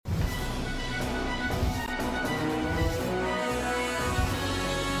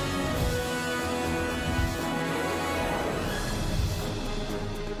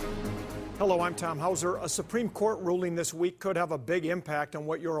Hello, I'm Tom Hauser. A Supreme Court ruling this week could have a big impact on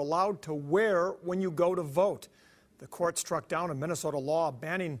what you're allowed to wear when you go to vote. The court struck down a Minnesota law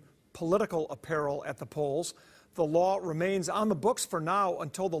banning political apparel at the polls. The law remains on the books for now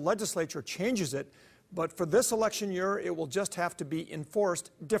until the legislature changes it, but for this election year, it will just have to be enforced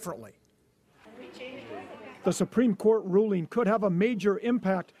differently. The Supreme Court ruling could have a major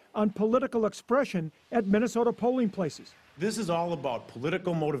impact on political expression at Minnesota polling places. This is all about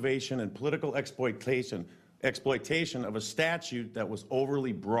political motivation and political exploitation of a statute that was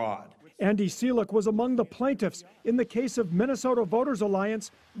overly broad. Andy Seelick was among the plaintiffs in the case of Minnesota Voters Alliance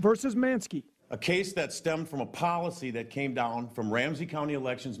versus Mansky. A case that stemmed from a policy that came down from Ramsey County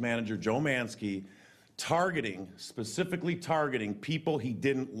Elections Manager Joe Mansky, specifically targeting people he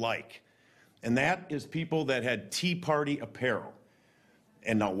didn't like. And that is people that had Tea Party apparel.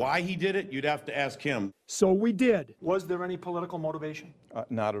 And now why he did it, you'd have to ask him. So we did. Was there any political motivation?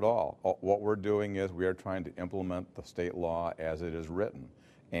 Not at all. What we're doing is we are trying to implement the state law as it is written.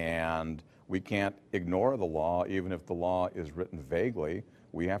 And we can't ignore the law, even if the law is written vaguely.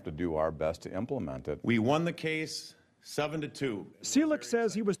 We have to do our best to implement it. We won the case 7-2. Seelick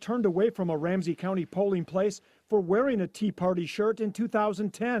says he was turned away from a Ramsey County polling place for wearing a Tea Party shirt in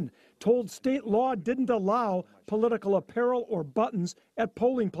 2010, told state law didn't allow political apparel or buttons at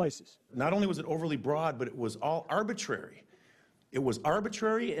polling places. Not only was it overly broad, but it was all arbitrary. It was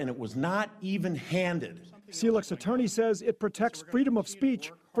arbitrary and it was not even-handed. Seelick's attorney says it protects freedom of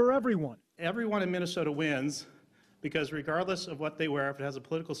speech for everyone. Everyone in Minnesota wins because regardless of what they wear, if it has a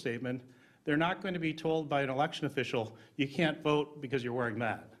political statement, they're not going to be told by an election official, you can't vote because you're wearing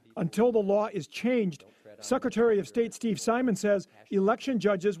that. Until the law is changed, Secretary of State Steve Simon says election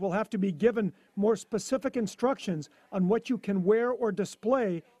judges will have to be given more specific instructions on what you can wear or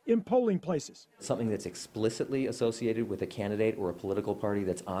display in polling places. Something that's explicitly associated with a candidate or a political party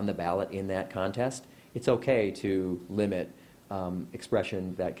that's on the ballot in that contest, it's okay to limit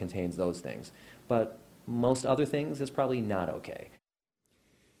expression that contains those things. But most other things is probably not okay.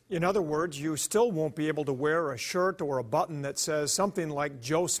 In other words, you still won't be able to wear a shirt or a button that says something like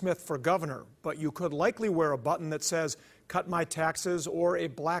Joe Smith for governor, but you could likely wear a button that says cut my taxes or a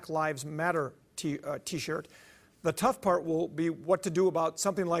Black Lives Matter t-shirt. The tough part will be what to do about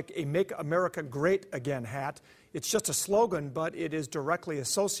something like a Make America Great Again hat. It's just a slogan, but it is directly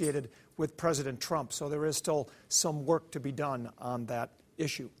associated with President Trump, so there is still some work to be done on that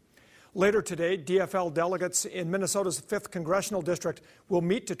issue. Later today, DFL delegates in Minnesota's 5th Congressional District will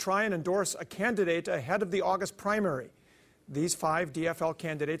meet to try and endorse a candidate ahead of the August primary. These 5 DFL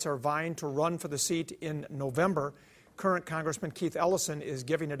candidates are vying to run for the seat in November. Current Congressman Keith Ellison is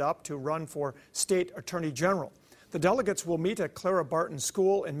giving it up to run for State Attorney General. The delegates will meet at Clara Barton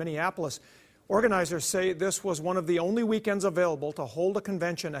School in Minneapolis. Organizers say this was one of the only weekends available to hold a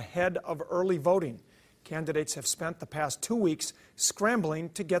convention ahead of early voting. Candidates have spent the past 2 weeks scrambling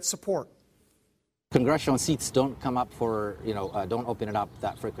to get support. Congressional seats don't come up for, don't open it up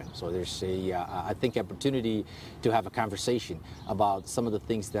that frequent. So there's I think, opportunity to have a conversation about some of the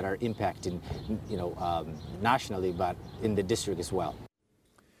things that are impacting, nationally, but in the district as well.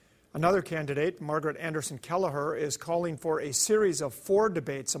 Another candidate, Margaret Anderson Kelleher, is calling for a series of 4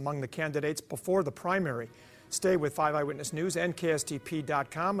 debates among the candidates before the primary. Stay with 5 Eyewitness News and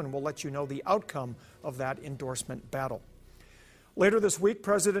KSTP.com, and we'll let you know the outcome of that endorsement battle. Later this week,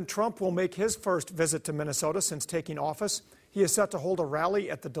 President Trump will make his first visit to Minnesota since taking office. He is set to hold a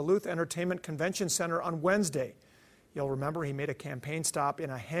rally at the Duluth Entertainment Convention Center on Wednesday. You'll remember he made a campaign stop in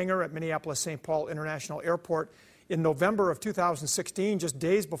a hangar at Minneapolis-St. Paul International Airport in November of 2016, just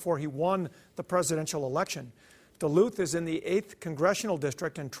days before he won the presidential election. Duluth is in the 8th Congressional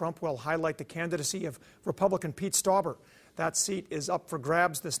District, and Trump will highlight the candidacy of Republican Pete Stauber. That seat is up for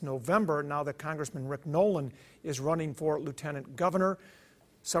grabs this November now that Congressman Rick Nolan is running for lieutenant governor.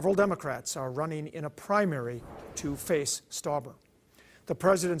 Several Democrats are running in a primary to face Stauber. The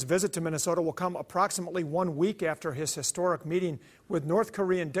president's visit to Minnesota will come approximately 1 week after his historic meeting with North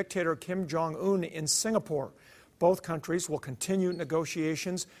Korean dictator Kim Jong-un in Singapore. Both countries will continue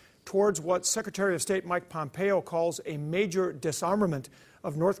negotiations towards what Secretary of State Mike Pompeo calls a major disarmament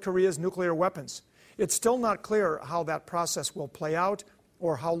of North Korea's nuclear weapons. It's still not clear how that process will play out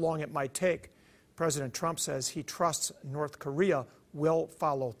or how long it might take. President Trump says he trusts North Korea will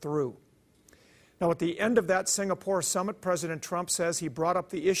follow through. Now, at the end of that Singapore summit, President Trump says he brought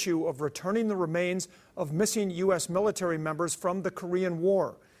up the issue of returning the remains of missing U.S. military members from the Korean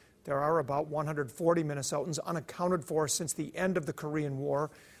War. There are about 140 Minnesotans unaccounted for since the end of the Korean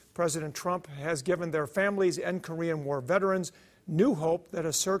War. President Trump has given their families and Korean War veterans new hope that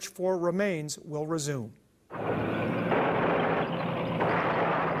a search for remains will resume.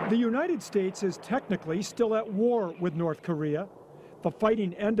 The United States is technically still at war with North Korea. The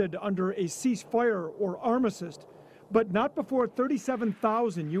fighting ended under a ceasefire or armistice, but not before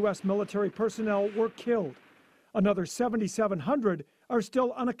 37,000 U.S. military personnel were killed. Another 7,700 are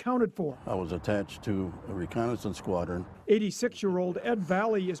still unaccounted for. I was attached to a reconnaissance squadron. 86-year-old Ed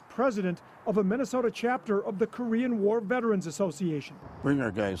Valley is president of a Minnesota chapter of the Korean War Veterans Association. Bring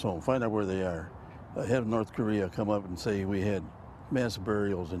our guys home, find out where they are. Have North Korea come up and say we had mass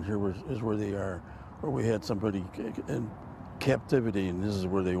burials and here is where they are, or we had somebody in captivity and this is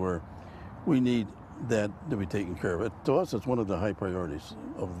where they were. We need that to be taken care of. To us, it's one of the high priorities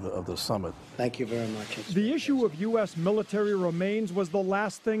of the summit. Thank you very much. The issue of U.S. military remains was the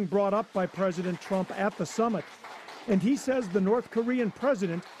last thing brought up by President Trump at the summit. And he says the North Korean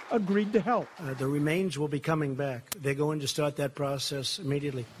president agreed to help. The remains will be coming back. They're going to start that process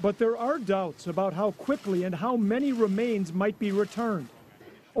immediately. But there are doubts about how quickly and how many remains might be returned.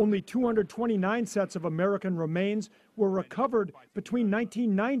 Only 229 sets of American remains were recovered between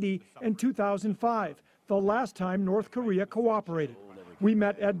 1990 and 2005, the last time North Korea cooperated. We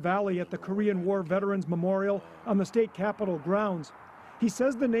met Ed Valley at the Korean War Veterans Memorial on the state capitol grounds. He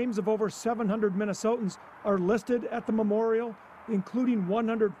says the names of over 700 Minnesotans are listed at the memorial, including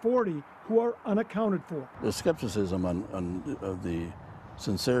 140 who are unaccounted for. The skepticism on the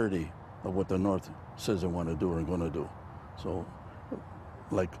sincerity of what the North says they want to do or are going to do. So,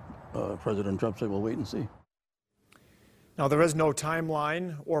 like President Trump said, we'll wait and see. Now, there is no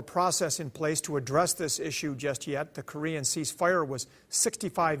timeline or process in place to address this issue just yet. The Korean ceasefire was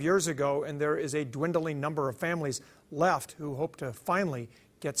 65 years ago, and there is a dwindling number of families left who hope to finally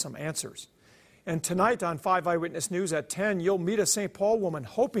get some answers. And tonight on 5 Eyewitness News at 10, you'll meet a St. Paul woman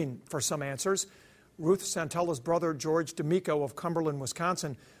hoping for some answers. Ruth Santella's brother, George D'Amico of Cumberland,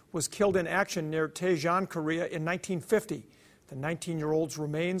 Wisconsin, was killed in action near Daejeon, Korea in 1950. The 19-year-old's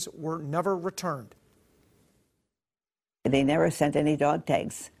remains were never returned. They never sent any dog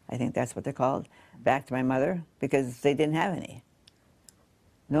tags, I think that's what they're called, back to my mother because they didn't have any.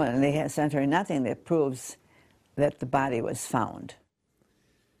 No, and they sent her nothing that proves that the body was found.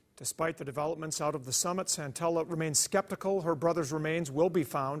 Despite the developments out of the summit, Santella remains skeptical her brother's remains will be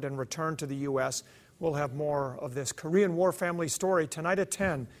found and returned to the U.S. We'll have more of this Korean War family story tonight at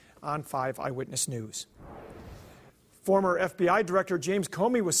 10 on 5 Eyewitness News. Former FBI Director James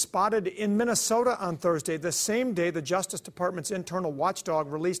Comey was spotted in Minnesota on Thursday, the same day the Justice Department's internal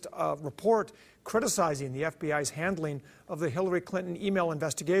watchdog released a report criticizing the FBI's handling of the Hillary Clinton email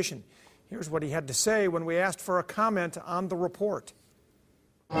investigation. Here's what he had to say when we asked for a comment on the report.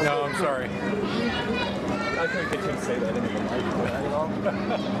 No, I'm sorry. I couldn't get you to say that into the microphone.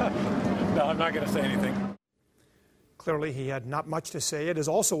 No, I'm not going to say anything. Clearly, he had not much to say. It is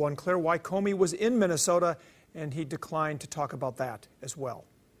also unclear why Comey was in Minnesota, and he declined to talk about that as well.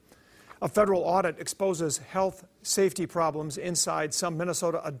 A federal audit exposes health safety problems inside some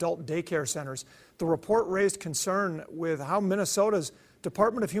Minnesota adult daycare centers. The report raised concern with how Minnesota's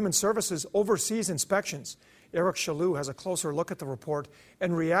Department of Human Services oversees inspections. Eric Chaloux has a closer look at the report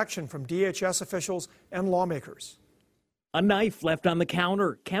and reaction from DHS officials and lawmakers. A knife left on the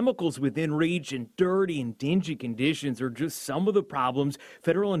counter, chemicals within reach, and dirty and dingy conditions are just some of the problems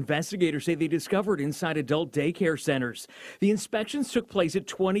federal investigators say they discovered inside adult daycare centers. The inspections took place at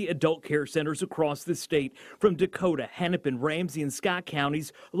 20 adult care centers across the state, from Dakota, Hennepin, Ramsey, and Scott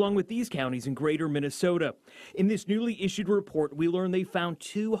counties, along with these counties in greater Minnesota. In this newly issued report, we learned they found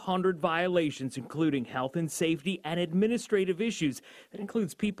 200 violations, including health and safety and administrative issues. That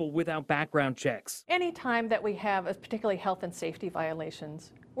includes people without background checks. Anytime that we have a particularly health and safety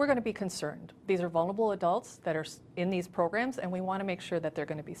violations, we're going to be concerned. These are vulnerable adults that are in these programs, and we want to make sure that they're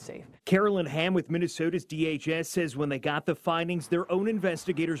going to be safe. Carolyn Ham with Minnesota's DHS says when they got the findings, their own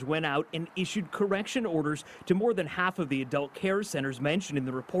investigators went out and issued correction orders to more than half of the adult care centers mentioned in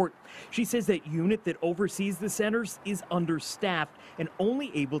the report. She says that unit that oversees the centers is understaffed and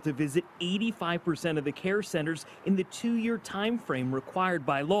only able to visit 85% of the care centers in the 2-year time frame required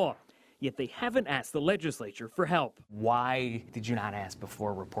by law. Yet they haven't asked the legislature for help. Why did you not ask before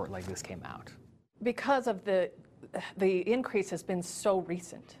a report like this came out? Because of the increase has been so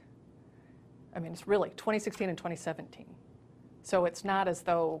recent. I mean, it's really 2016 and 2017. So it's not as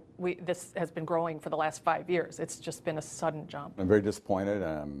though this has been growing for the last 5 years. It's just been a sudden jump. I'm very disappointed.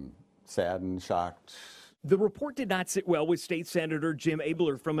 I'm saddened, shocked. The report did not sit well with State Senator Jim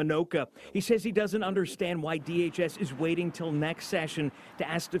Abler from Anoka. He says he doesn't understand why DHS is waiting till next session to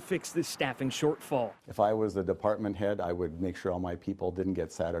ask to fix this staffing shortfall. If I was the department head, I would make sure all my people didn't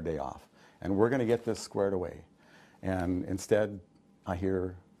get Saturday off. And we're going to get this squared away. And instead, I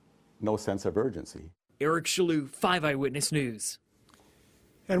hear no sense of urgency. Eric Chaloux, 5 Eyewitness News.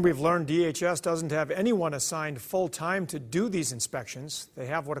 And we've learned DHS doesn't have anyone assigned full-time to do these inspections. They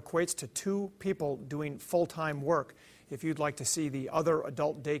have what equates to 2 people doing full-time work. If you'd like to see the other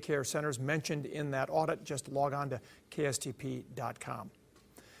adult daycare centers mentioned in that audit, just log on to kstp.com.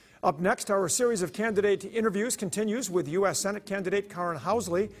 Up next, our series of candidate interviews continues with U.S. Senate candidate Karin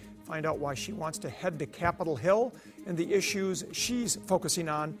Housley. Find out why she wants to head to Capitol Hill and the issues she's focusing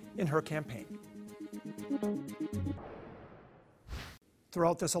on in her campaign.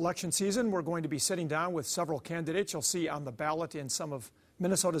 Throughout this election season, we're going to be sitting down with several candidates you'll see on the ballot in some of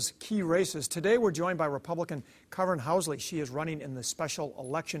Minnesota's key races. Today, we're joined by Republican Karin Housley. She is running in the special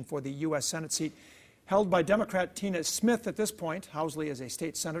election for the U.S. Senate seat held by Democrat Tina Smith at this point. Housley is a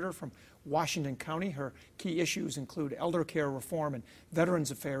state senator from Washington County. Her key issues include elder care reform and veterans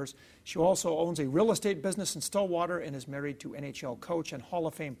affairs. She also owns a real estate business in Stillwater and is married to NHL coach and Hall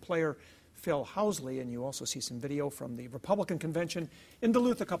of Fame player Phil Housley. And you also see some video from the Republican convention in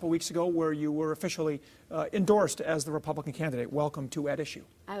Duluth a couple weeks ago where you were officially endorsed as the Republican candidate. Welcome to At Issue.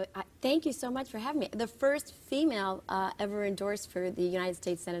 Thank you so much for having me. The first female ever endorsed for the United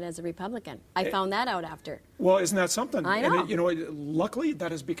States Senate as a Republican. I found that out after. Well, isn't that something? I know. And luckily, that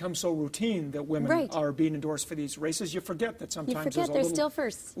has become so routine that women are being endorsed for these races. You forget that sometimes there's still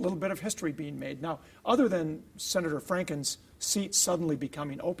first. Little bit of history being made. Now, other than Senator Franken's seat suddenly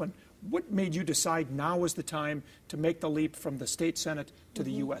becoming open, what made you decide now is the time to make the leap from the state Senate to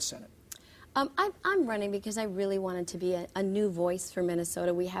the U.S. Senate? I'm running because I really wanted to be a new voice for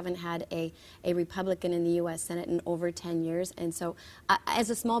Minnesota. We haven't had a Republican in the U.S. Senate in over 10 years. And so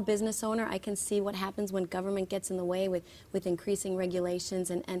as a small business owner, I can see what happens when government gets in the way with increasing regulations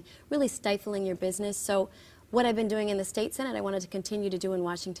and really stifling your business. So what I've been doing in the state Senate, I wanted to continue to do in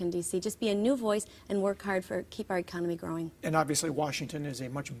Washington, D.C., just be a new voice and work hard for keep our economy growing. And obviously Washington is a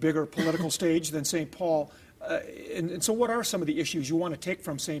much bigger political stage than St. Paul. And so what are some of the issues you want to take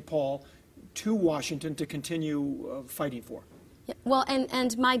from St. Paul to Washington to continue fighting for? Yeah, well,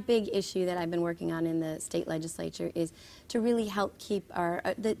 and my big issue that I've been working on in the state legislature is to really help keep our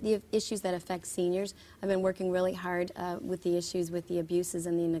the issues that affect seniors. I've been working really hard with the issues with the abuses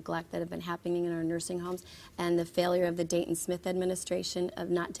and the neglect that have been happening in our nursing homes and the failure of the Dayton-Smith administration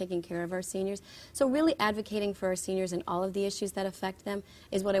of not taking care of our seniors. So really advocating for our seniors and all of the issues that affect them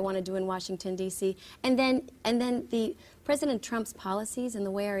is what I want to do in Washington, D.C. And then the President Trump's policies and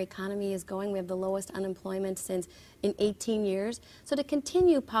the way our economy is going, we have the lowest unemployment since in 18 years. So to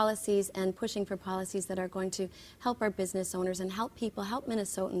continue policies and pushing for policies that are going to help our business owners and help people, help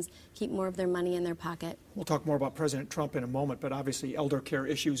Minnesotans keep more of their money in their pocket. We'll talk more about President Trump in a moment, but obviously elder care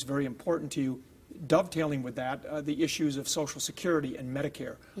issues very important to you. Dovetailing with that, the issues of Social Security and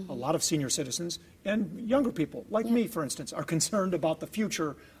Medicare. A lot of senior citizens and younger people, like me, for instance, are concerned about the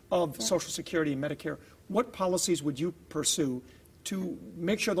future of Social Security and Medicare. What policies would you pursue to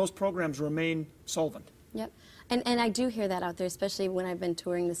make sure those programs remain solvent? Yep. And I do hear that out there, especially when I've been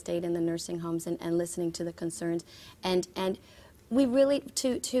touring the state and the nursing homes and listening to the concerns. And we really,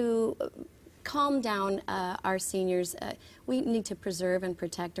 to calm down our seniors, we need to preserve and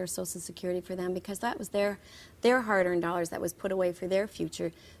protect our Social Security for them because that was their hard-earned dollars that was put away for their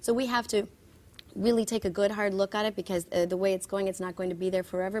future. So we have to really take a good hard look at it because the way it's going, it's not going to be there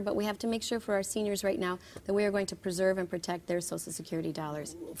forever. But we have to make sure for our seniors right now that we are going to preserve and protect their Social Security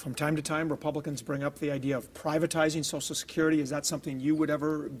dollars. From time to time, Republicans bring up the idea of privatizing Social Security. Is that something you would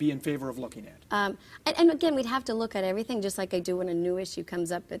ever be in favor of looking at? And again, we'd have to look at everything just like I do when a new issue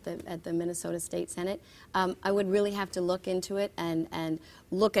comes up at the Minnesota State Senate. I would really have to look into it and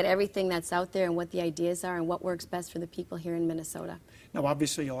look at everything that's out there and what the ideas are and what works best for the people here in Minnesota. Now,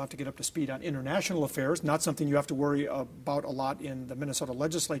 obviously, you'll have to get up to speed on international affairs, not something you have to worry about a lot in the Minnesota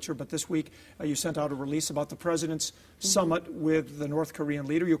legislature, but this week you sent out a release about the president's summit with the North Korean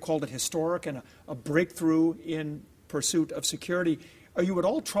leader. You called it historic and a breakthrough in pursuit of security. Are you at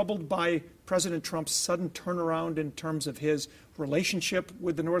all troubled by President Trump's sudden turnaround in terms of his relationship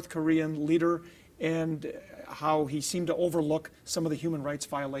with the North Korean leader and how he seemed to overlook some of the human rights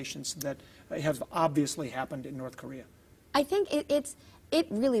violations that have obviously happened in North Korea? I think it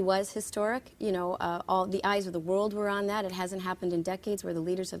really was historic. You know, all the eyes of the world were on that. It hasn't happened in decades where the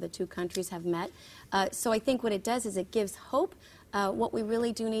leaders of the two countries have met. So I think what it does is it gives hope. What we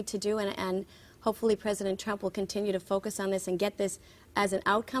really do need to do, and hopefully President Trump will continue to focus on this and get this as an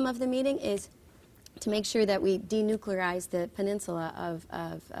outcome of the meeting, is to make sure that we denuclearize the peninsula of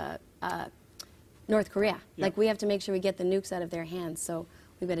North Korea. Yeah. Like, we have to make sure we get the nukes out of their hands. So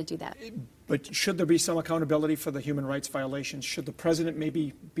we've got to do that. But should there be some accountability for the human rights violations? Should the president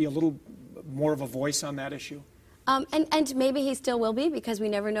maybe be a little more of a voice on that issue? And maybe he still will be, because we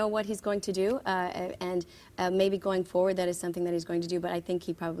never know what he's going to do. And maybe going forward, that is something that he's going to do. But I think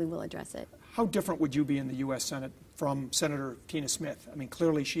he probably will address it. How different would you be in the U.S. Senate from Senator Tina Smith? I mean,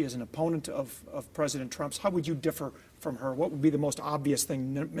 clearly she is an opponent of President Trump's. How would you differ from her? What would be the most obvious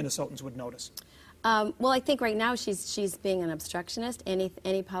thing Minnesotans would notice? Well, I think right now she's being an obstructionist.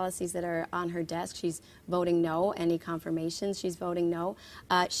 Any policies that are on her desk, she's voting no. Any confirmations, she's voting no.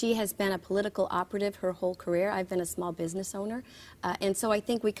 She has been a political operative her whole career. I've been a small business owner. And so I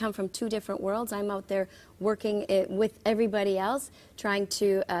think we come from two different worlds. I'm out there working with everybody else, trying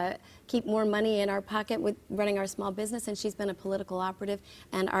to keep more money in our pocket with running our small business, and she's been a political operative.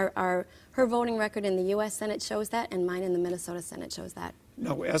 And her voting record in the U.S. Senate shows that, and mine in the Minnesota Senate shows that.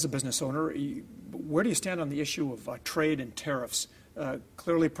 Now, as a business owner, where do you stand on the issue of trade and tariffs?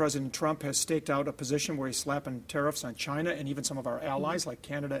 Clearly, President Trump has staked out a position where he's slapping tariffs on China and even some of our allies like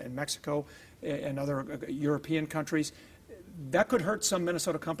Canada and Mexico and other European countries. That could hurt some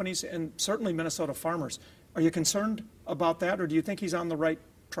Minnesota companies and certainly Minnesota farmers. Are you concerned about that, or do you think he's on the right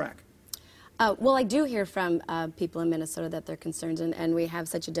track? Well, I do hear from people in Minnesota that they're concerned, and we have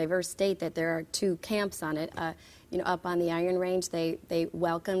such a diverse state that there are two camps on it. You know, up on the Iron Range, they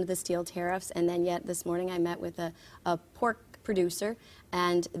welcomed the steel tariffs, and then yet this morning I met with a pork producer,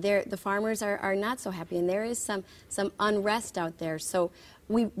 and the farmers are not so happy, and there is some unrest out there. So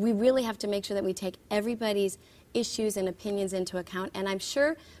we really have to make sure that we take everybody's issues and opinions into account, and I'm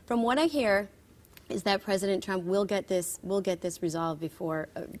sure from what I hear is that President Trump will get this resolved before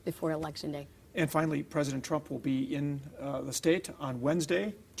Election Day. And finally, President Trump will be in the state on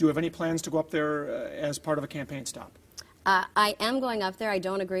Wednesday. Do you have any plans to go up there as part of a campaign stop? I am going up there. I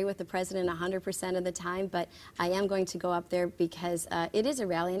don't agree with the president 100% of the time, but I am going to go up there because it is a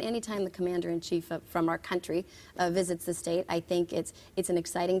rally, and anytime the commander-in-chief from our country visits the state, I think it's an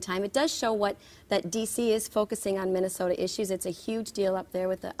exciting time. It does show that D.C. is focusing on Minnesota issues. It's a huge deal up there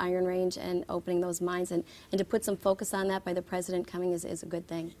with the Iron Range and opening those mines, and to put some focus on that by the president coming is a good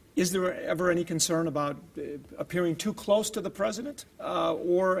thing. Is there ever any concern about appearing too close to the president?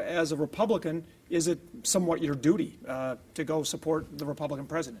 Or as a Republican, is it somewhat your duty to go support the Republican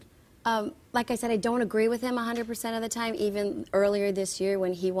president? Like I said, I don't agree with him 100% of the time. Even earlier this year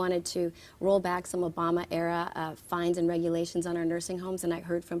when he wanted to roll back some Obama-era fines and regulations on our nursing homes, and I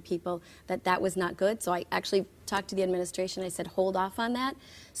heard from people that was not good. So I actually talked to the administration. I said, hold off on that.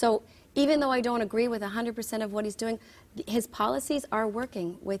 So even though I don't agree with 100% of what he's doing, his policies are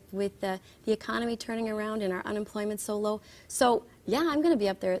working with the economy turning around and our unemployment so low. So, yeah, I'm going to be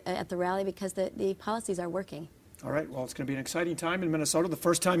up there at the rally because the policies are working. All right. Well, it's going to be an exciting time in Minnesota. The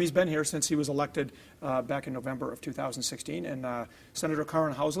first time he's been here since he was elected back in November of 2016. And Senator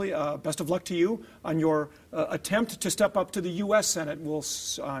Karin Housley, best of luck to you on your attempt to step up to the U.S. Senate. We'll,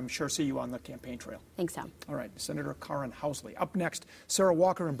 I'm sure, see you on the campaign trail. Thanks, Tom. All right. Senator Karin Housley. Up next, Sarah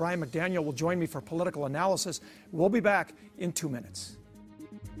Walker and Brian McDaniel will join me for political analysis. We'll be back in 2 minutes.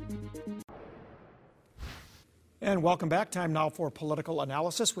 And welcome back. Time now for political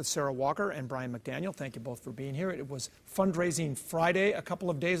analysis with Sarah Walker and Brian McDaniel. Thank you both for being here. It was Fundraising Friday a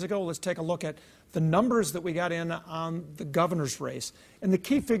couple of days ago. Let's take a look at the numbers that we got in on the governor's race. And the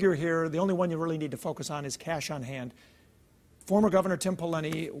key figure here, the only one you really need to focus on, is cash on hand. Former Governor Tim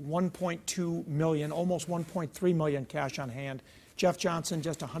Pawlenty, $1.2 million, almost $1.3 million cash on hand. Jeff Johnson,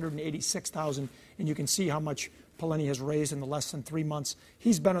 just $186,000. And you can see how much Pawlenty has raised in the less than 3 months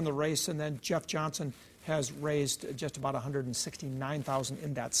he's been in the race. And then Jeff Johnson has raised just about $169,000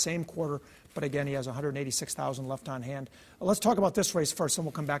 in that same quarter. But again, he has $186,000 left on hand. Let's talk about this race first, and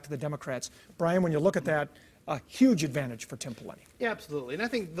we'll come back to the Democrats. Brian, when you look at that, a huge advantage for Tim Pawlenty. Yeah, absolutely. And I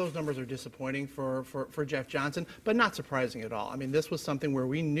think those numbers are disappointing for Jeff Johnson, but not surprising at all. I mean, this was something where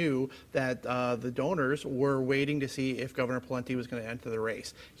we knew that the donors were waiting to see if Governor Pawlenty was going to enter the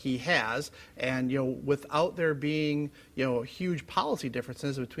race. He has, and without there being huge policy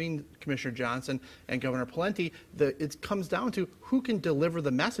differences between Commissioner Johnson and Governor Pawlenty, it comes down to who can deliver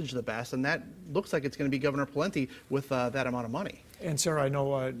the message the best, and that looks like it's going to be Governor Pawlenty with that amount of money. And Sarah, I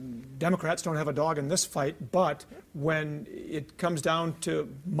know Democrats don't have a dog in this fight, but when it comes down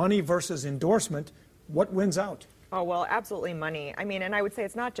to money versus endorsement, what wins out? Oh, well, absolutely money. I mean, and I would say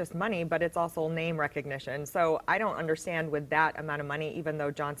it's not just money, but it's also name recognition. So I don't understand with that amount of money, even though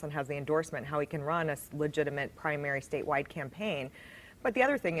Johnson has the endorsement, how he can run a legitimate primary statewide campaign. But the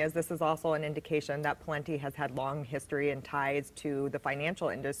other thing is, this is also an indication that Pawlenty has had long history and ties to the financial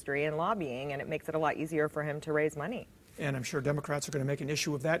industry and lobbying, and it makes it a lot easier for him to raise money. And I'm sure Democrats are going to make an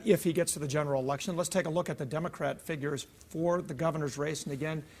issue of that if he gets to the general election. Let's take a look at the Democrat figures for the governor's race. And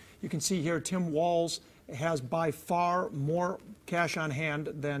again, you can see here Tim Walz has by far more cash on hand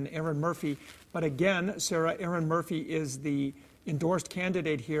than Erin Murphy. But again, Sarah, Erin Murphy is the endorsed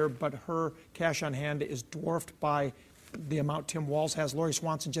candidate here, but her cash on hand is dwarfed by the amount Tim Walz has. Lori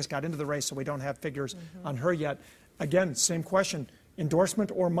Swanson just got into the race, so we don't have figures on her yet. Again, same question,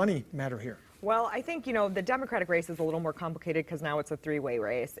 endorsement or money matter here? Well, I think, the Democratic race is a little more complicated because now it's a three-way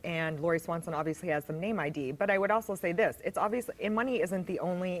race, and Lori Swanson obviously has some name ID. But I would also say this, it's obvious, and money isn't the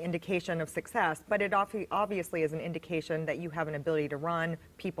only indication of success, but it obviously is an indication that you have an ability to run,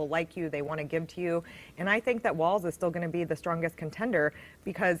 people like you, they want to give to you. And I think that Walz is still going to be the strongest contender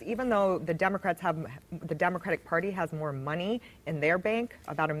because even though the Democratic Party has more money in their bank,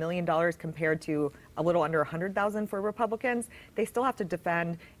 about $1 million compared to a little under 100,000 for Republicans, they still have to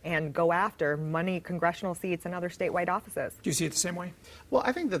defend and go after money, congressional seats, and other statewide offices. Do you see it the same way? Well,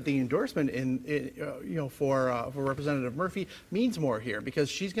 I think that the endorsement for Representative Murphy means more here because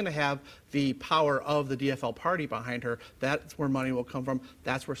she's going to have the power of the DFL party behind her. That's where money will come from.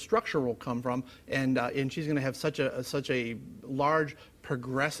 That's where structure will come from, and she's going to have such a large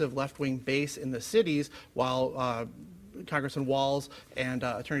progressive left-wing base in the cities, while Congressman Walz and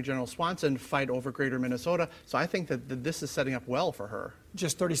Attorney General Swanson fight over greater Minnesota. So I think that this is setting up well for her.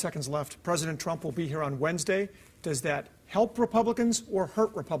 Just 30 seconds left. President Trump will be here on Wednesday. Does that help Republicans or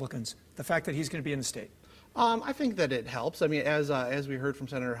hurt Republicans, the fact that he's going to be in the state? I think that it helps. I mean, as we heard from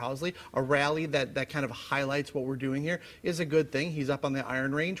Senator Housley, a rally that kind of highlights what we're doing here is a good thing. He's up on the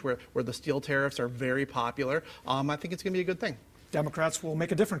Iron Range where the steel tariffs are very popular. I think it's going to be a good thing. Democrats will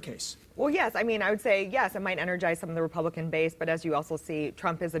make a different case. Well, yes. I mean, I would say, yes, it might energize some of the Republican base, but as you also see,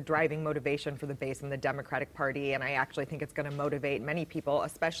 Trump is a driving motivation for the base in the Democratic Party, and I actually think it's going to motivate many people,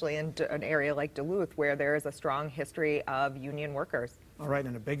 especially in an area like Duluth, where there is a strong history of union workers. All right,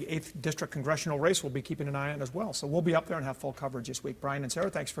 and a big 8th District congressional race we'll be keeping an eye on as well. So we'll be up there and have full coverage this week. Brian and Sarah,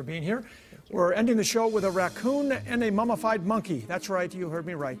 thanks for being here. We're ending the show with a raccoon and a mummified monkey. That's right, you heard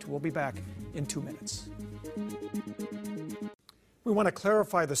me right. We'll be back in 2 minutes. We want to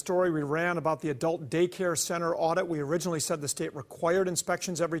clarify the story we ran about the adult daycare center audit. We originally said the state required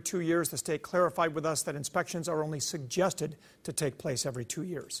inspections every 2 years. The state clarified with us that inspections are only suggested to take place every 2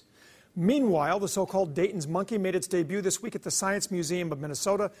 years. Meanwhile, the so-called Dayton's monkey made its debut this week at the Science Museum of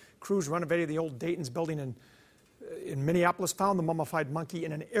Minnesota. Crews renovating the old Dayton's building in Minneapolis found the mummified monkey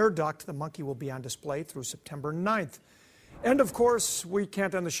in an air duct. The monkey will be on display through September 9th. And, of course, we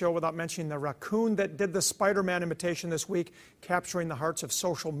can't end the show without mentioning the raccoon that did the Spider-Man imitation this week, capturing the hearts of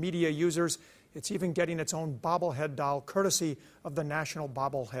social media users. It's even getting its own bobblehead doll, courtesy of the National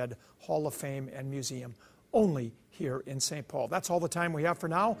Bobblehead Hall of Fame and Museum, only here in St. Paul. That's all the time we have for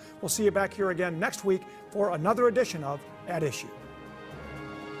now. We'll see you back here again next week for another edition of At Issue.